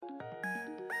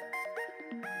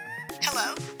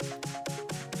Hello?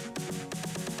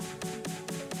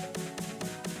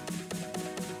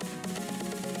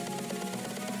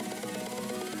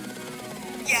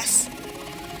 Yes.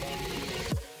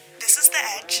 This is The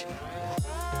Edge.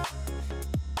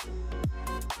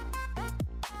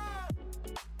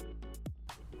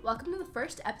 Welcome to the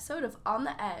first episode of On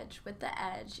the Edge with The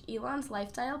Edge, Elon's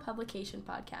lifestyle publication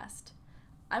podcast.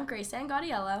 I'm Graceanne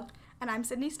Gaudiello. And I'm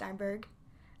Sydney Steinberg.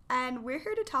 And we're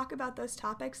here to talk about those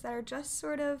topics that are just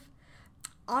sort of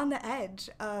on the edge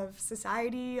of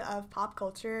society, of pop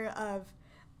culture, of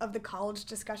the college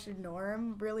discussion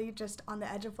norm, really just on the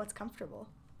edge of what's comfortable.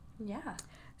 Yeah.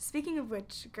 Speaking of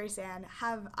which, Graceanne,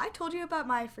 have I told you about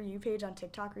my For You page on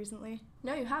TikTok recently?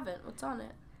 No, you haven't. What's on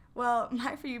it? Well,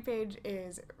 my For You page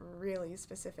is really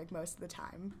specific most of the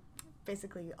time.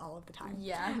 Basically all of the time.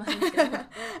 Yeah, mine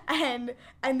too.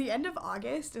 and the end of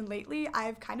August and lately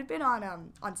I've kind of been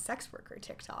on sex worker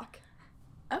TikTok.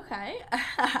 Okay.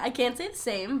 I can't say the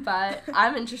same, but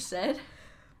I'm interested.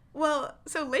 Well,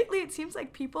 so lately it seems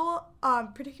like people,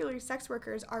 particularly sex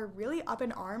workers, are really up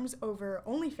in arms over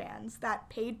Onlyfans, that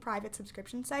paid private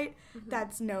subscription site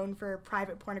that's known for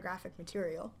private pornographic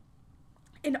material.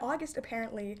 In August,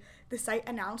 apparently, the site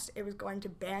announced it was going to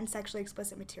ban sexually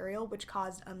explicit material, which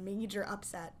caused a major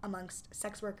upset amongst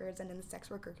sex workers and in the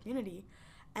sex worker community.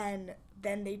 And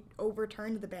then they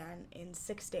overturned the ban in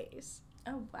 6 days.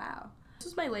 Oh, wow. This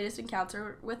was my latest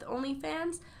encounter with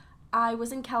OnlyFans. I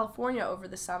was in California over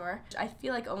the summer. I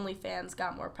feel like OnlyFans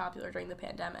got more popular during the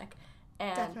pandemic.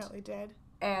 And, Definitely did.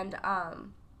 And,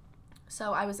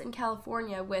 so I was in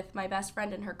California with my best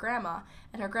friend and her grandma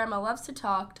loves to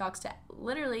talks to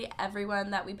literally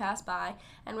everyone that we pass by,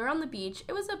 and we were on the beach.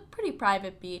 It was a pretty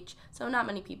private beach, so not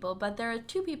many people, but there are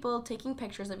two people taking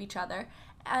pictures of each other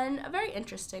in a very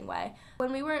interesting way.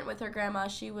 When we weren't with her grandma,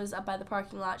 she was up by the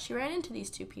parking lot. She ran into these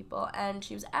two people, and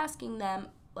she was asking them,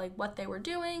 like, what they were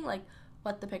doing, like,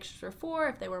 what the pictures were for,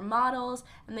 if they were models,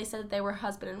 and they said that they were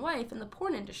husband and wife in the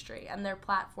porn industry, and their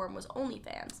platform was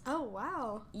OnlyFans. Oh,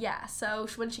 wow. Yeah, so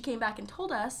when she came back and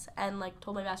told us, and, like,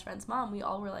 told my best friend's mom, we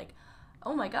all were like,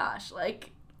 oh my gosh,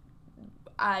 like,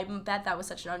 I bet that was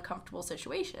such an uncomfortable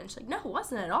situation. And she's like, no, it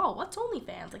wasn't at all. What's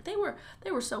OnlyFans? Like, they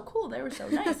were so cool. They were so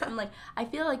nice. And, like, I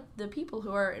feel like the people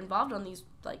who are involved on these,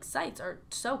 like, sites are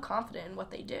so confident in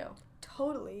what they do.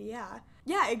 Totally, yeah.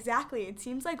 Yeah, exactly. It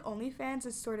seems like OnlyFans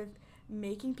is sort of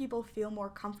making people feel more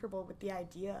comfortable with the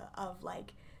idea of,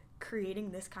 like, creating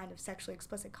this kind of sexually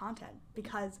explicit content,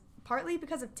 partly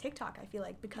because of TikTok, I feel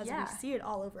like, because we see it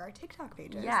all over our TikTok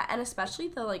pages. Yeah, and especially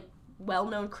the, like,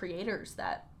 well-known creators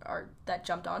that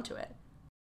jumped onto it.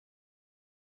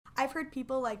 I've heard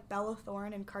people like Bella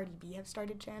Thorne and Cardi B have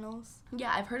started channels.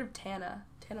 Yeah, I've heard of Tana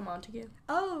Montague.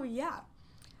 Oh, yeah.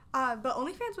 But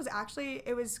OnlyFans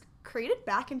was created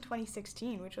back in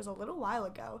 2016, which was a little while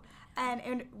ago, and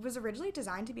it was originally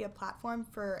designed to be a platform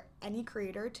for any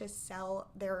creator to sell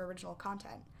their original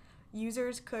content.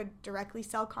 Users could directly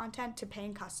sell content to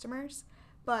paying customers,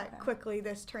 but quickly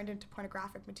this turned into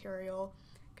pornographic material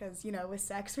because, you know, with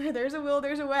sex, where there's a will,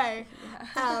 there's a way.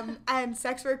 Yeah. And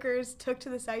sex workers took to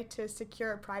the site to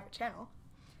secure a private channel.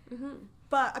 Mm-hmm.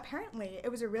 But apparently, it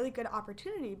was a really good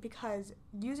opportunity because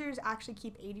users actually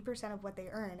keep 80% of what they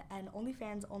earn, and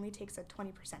OnlyFans only takes a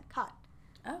 20% cut.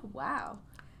 Oh, wow.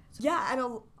 Yeah, and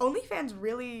OnlyFans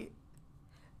really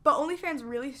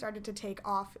started to take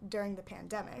off during the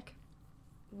pandemic.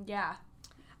 Yeah.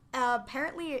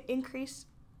 Apparently, it increased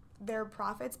their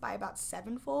profits by about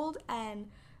 7-fold, and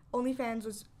OnlyFans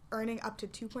was earning up to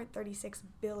 $2.36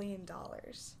 billion.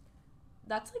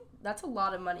 That's a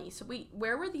lot of money. So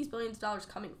where were these billions of dollars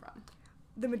coming from?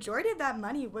 The majority of that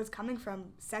money was coming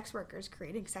from sex workers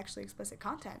creating sexually explicit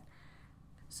content.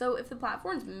 So if the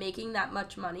platform's making that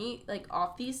much money, like,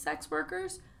 off these sex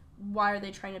workers, why are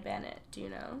they trying to ban it? Do you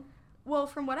know? Well,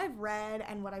 from what I've read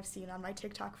and what I've seen on my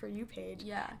TikTok For You page...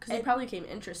 Yeah, because they probably became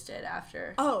interested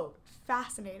after... Oh,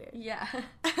 fascinated. Yeah.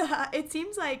 It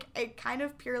seems like it kind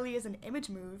of purely is an image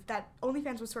move that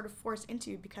OnlyFans was sort of forced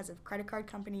into because of credit card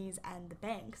companies and the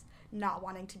banks not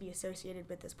wanting to be associated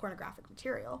with this pornographic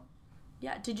material.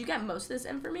 Yeah, did you get most of this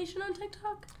information on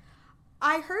TikTok?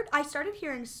 I started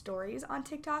hearing stories on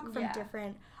TikTok from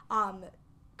different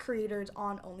creators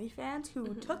on OnlyFans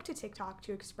who took to TikTok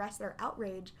to express their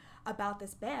outrage about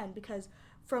this ban, because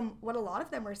from what a lot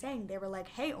of them were saying, they were like,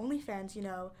 hey, OnlyFans, you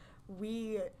know,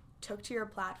 we took to your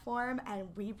platform and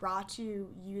we brought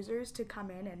you users to come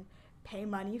in and pay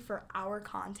money for our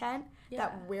content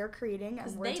that we're creating.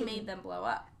 Because they made them blow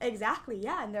up. Exactly,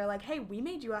 yeah. And they're like, hey, we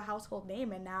made you a household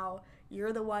name, and now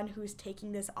you're the one who's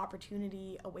taking this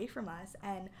opportunity away from us.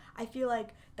 And I feel like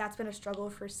that's been a struggle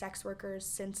for sex workers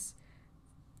since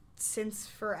since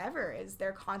forever, is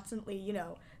they're constantly, you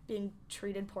know, being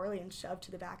treated poorly and shoved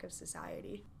to the back of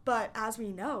society. But as we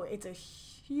know, it's a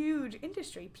huge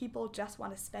industry. People just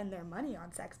want to spend their money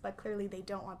on sex, but clearly they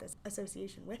don't want this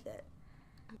association with it.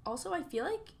 Also, I feel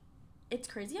like it's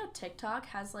crazy how TikTok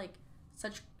has, like,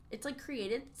 it's, like,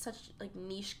 created such, like,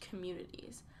 niche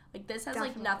communities. Like, this has,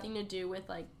 Definitely. like, nothing to do with,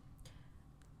 like,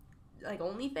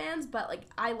 OnlyFans, but, like,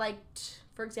 I liked,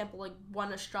 for example, like,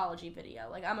 one astrology video.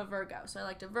 Like, I'm a Virgo, so I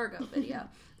liked a Virgo video.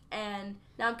 And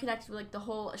now I'm connected with, like, the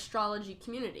whole astrology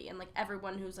community and, like,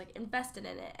 everyone who's, like, invested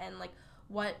in it and, like,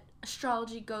 what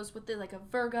astrology goes with it, like a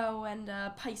Virgo and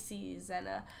a Pisces and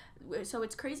so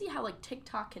it's crazy how, like,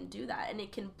 TikTok can do that, and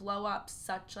it can blow up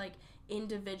such, like,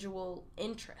 individual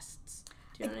interests.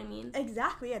 Do you know what I mean?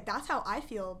 Exactly. Yeah, that's how I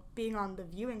feel being on the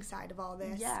viewing side of all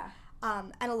this. Yeah.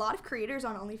 And a lot of creators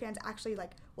on OnlyFans actually,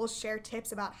 like, will share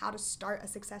tips about how to start a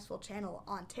successful channel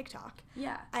on TikTok.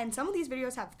 Yeah. And some of these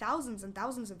videos have thousands and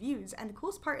thousands of views, and the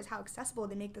coolest part is how accessible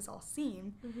they make this all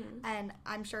seem. Mm-hmm. And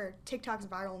I'm sure TikTok's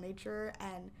viral nature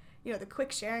and, you know, the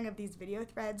quick sharing of these video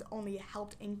threads only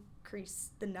helped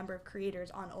increase the number of creators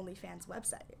on OnlyFans'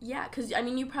 website. Yeah, because, I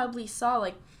mean, you probably saw,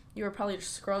 like, you were probably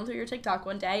just scrolling through your TikTok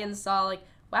one day and saw, like,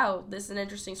 wow, this is an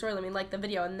interesting story, let me like the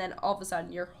video, and then all of a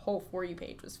sudden your whole For You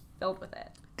page was filled with it.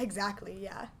 Exactly,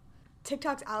 yeah.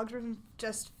 TikTok's algorithm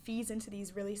just feeds into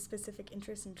these really specific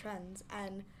interests and trends,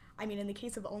 and I mean, in the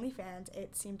case of OnlyFans,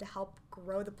 it seemed to help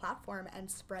grow the platform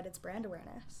and spread its brand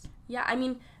awareness. Yeah, I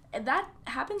mean, that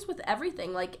happens with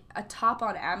everything, like a top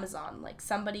on Amazon, like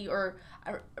somebody, or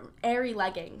airy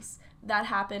leggings, that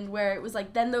happened where it was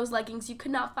like, then those leggings, you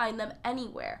could not find them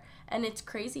anywhere, and it's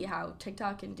crazy how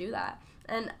TikTok can do that.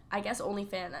 And I guess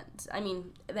OnlyFans, I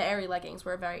mean, the airy leggings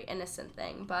were a very innocent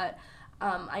thing, but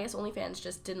I guess OnlyFans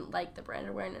just didn't like the brand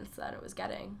awareness that it was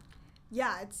getting.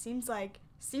 Yeah, it seems like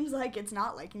it's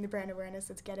not liking the brand awareness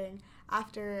it's getting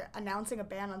after announcing a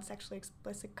ban on sexually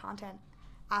explicit content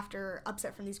after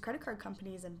upset from these credit card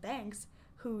companies and banks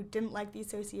who didn't like the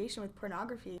association with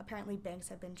pornography. Apparently banks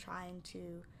have been trying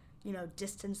to, you know,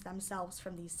 distance themselves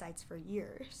from these sites for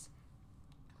years.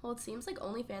 Well, it seems like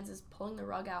OnlyFans is pulling the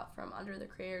rug out from under the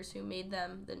creators who made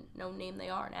them the no name they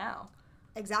are now.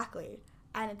 Exactly.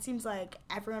 And it seems like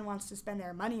everyone wants to spend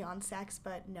their money on sex,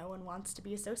 but no one wants to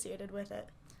be associated with it.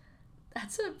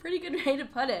 That's a pretty good way to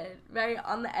put it. Very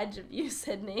on the edge of you,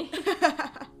 Sydney.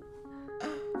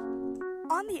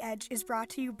 On the Edge is brought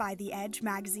to you by The Edge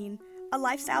magazine, a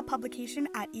lifestyle publication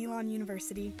at Elon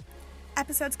University.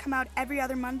 Episodes come out every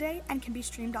other Monday and can be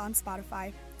streamed on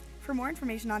Spotify. For more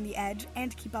information on The Edge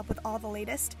and to keep up with all the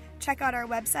latest, check out our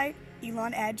website,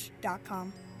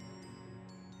 elonedge.com.